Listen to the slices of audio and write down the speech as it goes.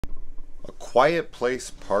Quiet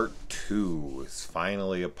Place Part 2 is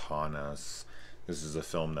finally upon us. This is a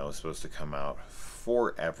film that was supposed to come out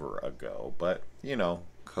forever ago, but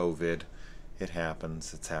COVID, it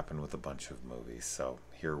happens. It's happened with a bunch of movies, so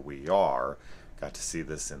here we are. Got to see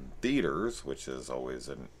this in theaters, which is always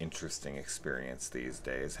an interesting experience these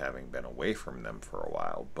days, having been away from them for a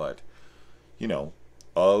while. But, you know,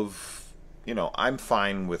 I'm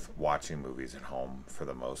fine with watching movies at home for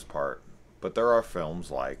the most part. But there are films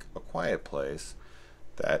like A Quiet Place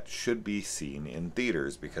that should be seen in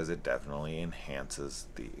theaters because it definitely enhances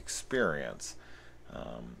the experience.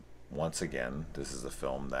 Once again, this is a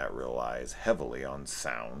film that relies heavily on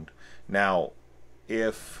sound. Now,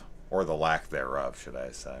 or the lack thereof, should I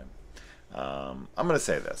say. I'm going to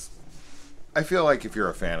say this. I feel like if you're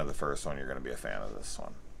a fan of the first one, you're going to be a fan of this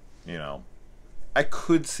one. I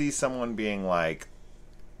could see someone being like,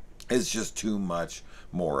 it's just too much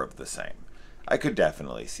more of the same. I could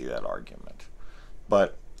definitely see that argument.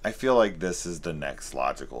 But I feel like this is the next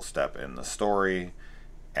logical step in the story,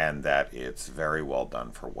 and that it's very well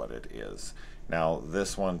done for what it is. Now,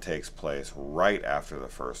 this one takes place right after the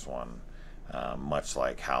first one, much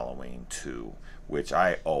like Halloween 2, which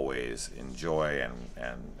I always enjoy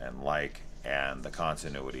and like, and the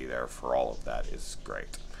continuity there for all of that is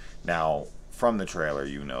great. Now, from the trailer,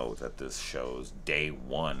 you know that this shows day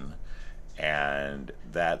one, and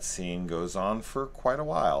that scene goes on for quite a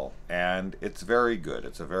while, and it's very good.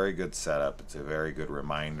 It's a very good setup. It's a very good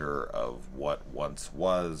reminder of what once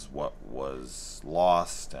was, what was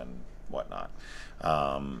lost, and whatnot.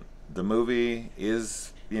 The movie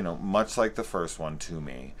is, much like the first one to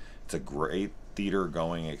me. It's a great theater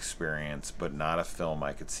going experience, but not a film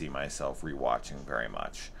I could see myself rewatching very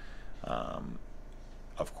much.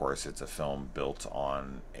 Of course, it's a film built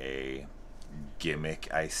on a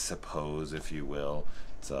gimmick, I suppose, if you will.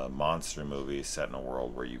 It's a monster movie set in a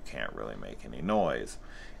world where you can't really make any noise.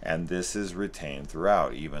 And this is retained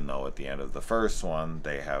throughout, even though at the end of the first one,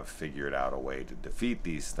 they have figured out a way to defeat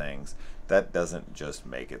these things. That doesn't just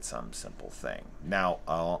make it some simple thing. Now,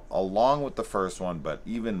 along with the first one, but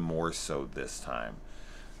even more so this time,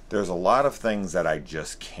 there's a lot of things that I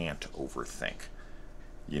just can't overthink.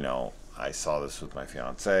 I saw this with my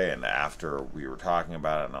fiance, and after we were talking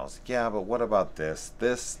about it, and I was like, yeah, but what about this,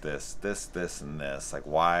 and this? Like,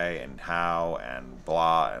 why and how and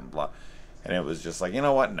blah and blah. And it was just like, you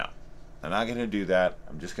know what? No. I'm not going to do that.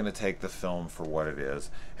 I'm just going to take the film for what it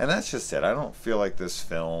is. And that's just it. I don't feel like this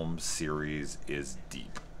film series is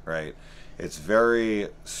deep, right? It's very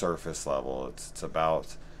surface level. It's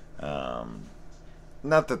about...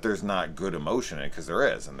 not that there's not good emotion in it, because there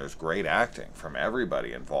is, and there's great acting from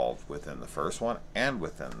everybody involved within the first one and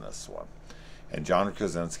within this one. And John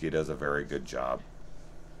Krasinski does a very good job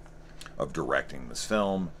of directing this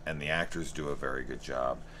film, and the actors do a very good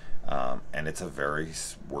job. And it's a very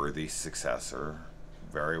worthy successor,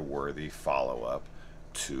 very worthy follow-up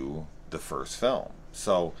to the first film.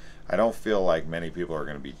 So I don't feel like many people are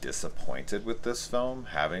going to be disappointed with this film,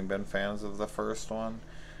 having been fans of the first one.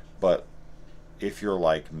 But if you're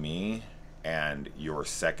like me and your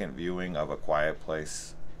second viewing of A Quiet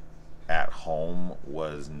Place at home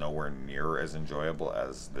was nowhere near as enjoyable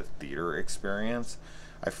as the theater experience,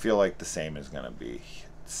 I feel like the same is going to be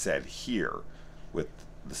said here with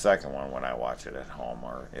the second one when I watch it at home,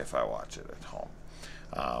 or if I watch it at home.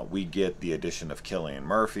 We get the addition of Cillian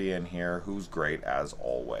Murphy in here, who's great as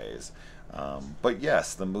always. But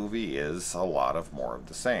yes, the movie is a lot of more of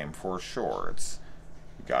the same, for sure.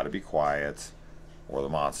 You got to be quiet, or the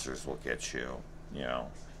monsters will get you.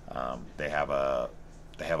 They have a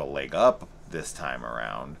leg up this time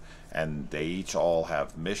around, and they each all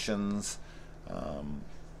have missions,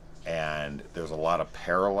 and there's a lot of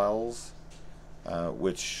parallels,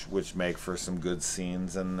 which make for some good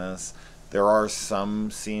scenes in this. There are some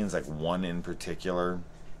scenes, like one in particular,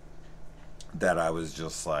 that I was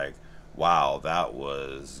just like, wow, that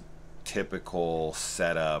was typical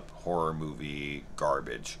setup horror movie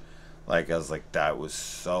garbage. I was like, that was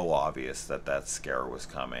so obvious that scare was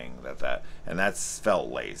coming, and that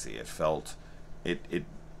felt lazy. It felt, I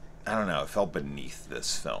don't know, it felt beneath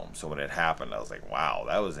this film. So when it happened, I was like, wow,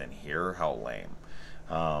 that was in here? How lame.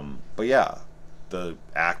 But yeah, the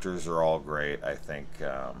actors are all great. I think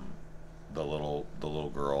the little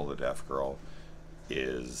girl, the deaf girl,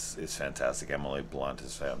 is fantastic. Emily Blunt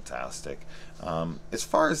is fantastic. As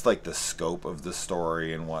far as the scope of the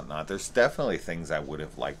story and whatnot, there's definitely things I would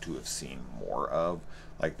have liked to have seen more of.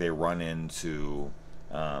 They run into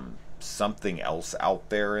something else out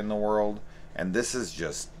there in the world, and this is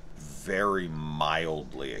just very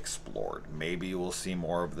mildly explored. Maybe we'll see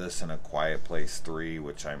more of this in A Quiet Place 3,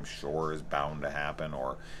 which I'm sure is bound to happen,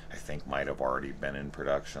 or I think might have already been in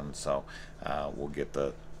production. So we'll get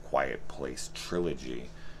the Quiet Place trilogy,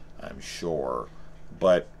 I'm sure.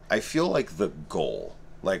 But I feel like the goal,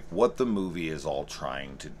 like what the movie is all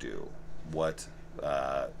trying to do, what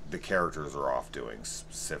the characters are off doing,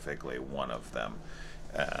 specifically one of them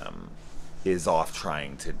is off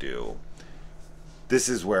trying to do. This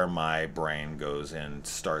is where my brain goes and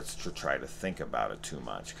starts to try to think about it too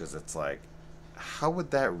much, because it's like, how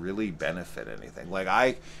would that really benefit anything? Like,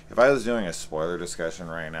 if I was doing a spoiler discussion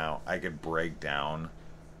right now, I could break down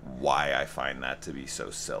why I find that to be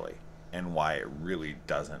so silly and why it really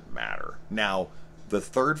doesn't matter. Now, the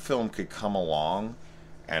third film could come along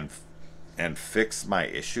and fix my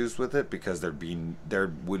issues with it, because there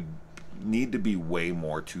would need to be way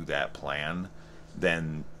more to that plan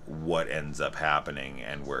than what ends up happening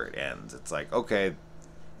and where it ends. It's like, okay,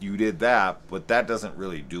 you did that, but that doesn't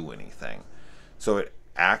really do anything. So it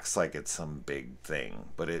acts like it's some big thing,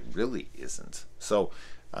 but it really isn't. So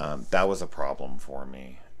that was a problem for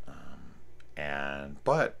me.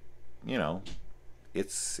 But you know,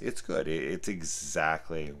 it's good. It's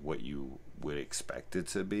exactly what you would expect it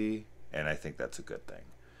to be, and I think that's a good thing.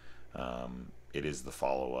 It is the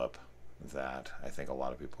follow-up that I think a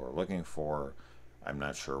lot of people are looking for. I'm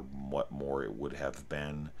not sure what more it would have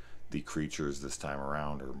been. The creatures this time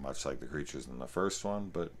around are much like the creatures in the first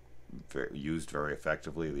one, but used very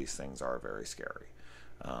effectively. These things are very scary.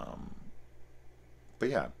 But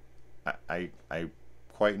yeah, I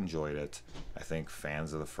quite enjoyed it. I think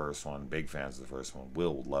fans of the first one, big fans of the first one,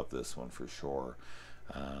 will love this one for sure.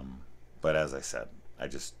 But as I said,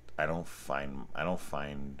 I don't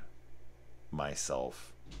find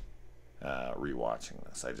myself rewatching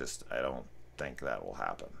this. I don't think that will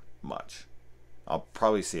happen much. I'll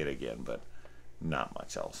probably see it again, but not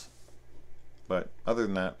much else. But other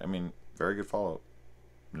than that, I mean, very good follow-up.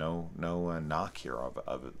 No knock here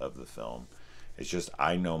of the film. It's just,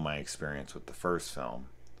 I know my experience with the first film,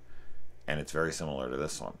 and it's very similar to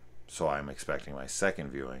this one. So I'm expecting my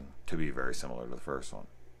second viewing to be very similar to the first one.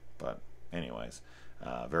 But anyways,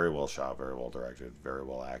 very well shot, very well directed, very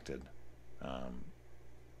well acted.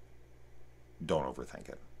 Don't overthink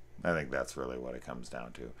it. I think that's really what it comes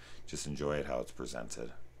down to. Just enjoy it how it's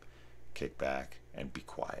presented. Kick back and be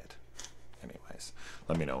quiet. Anyways,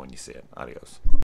 let me know when you see it. Adios.